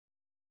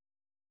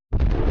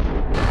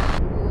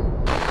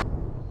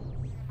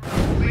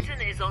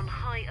is on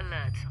high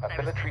alert.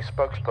 A military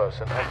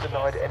spokesperson has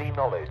denied any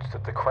knowledge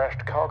that the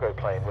crashed cargo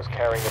plane was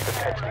carrying a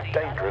potentially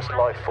dangerous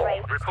life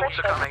form. Reports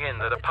are coming in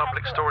that a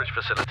public storage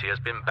facility has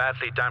been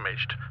badly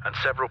damaged and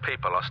several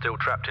people are still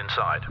trapped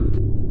inside.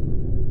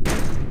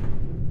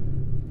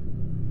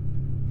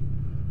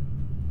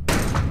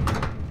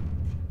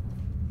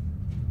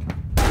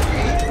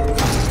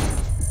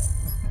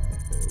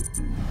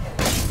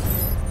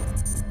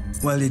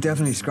 Well, you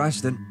definitely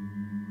scratched it.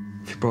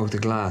 If you broke the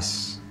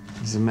glass,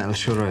 there's a metal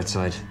shutter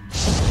outside.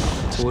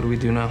 So what do we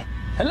do now?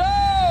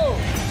 Hello!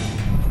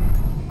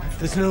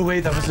 There's no way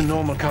that was a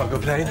normal cargo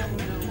plane.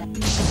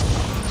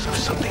 There's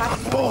something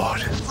on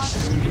board.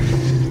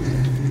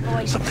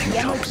 Something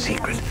top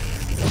secret.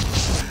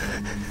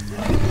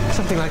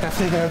 Something like that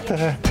thing out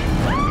there.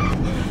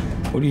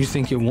 What do you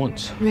think it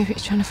wants? Maybe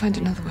it's trying to find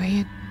another way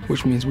in.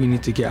 Which means we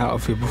need to get out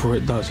of here before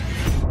it does.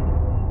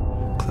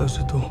 Close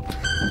the door.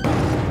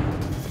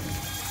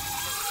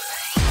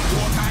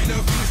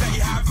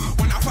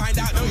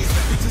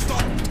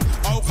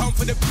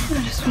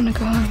 I just want to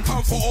go home.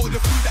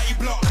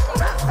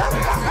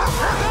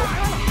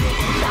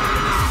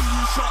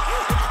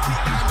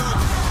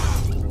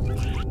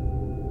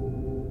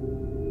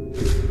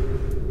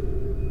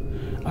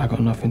 I got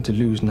nothing to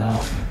lose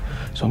now,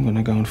 so I'm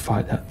gonna go and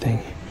fight that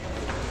thing.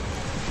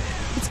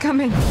 It's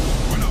coming. I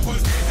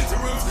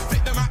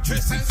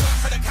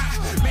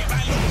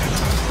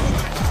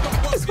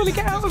just want to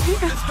get out of here.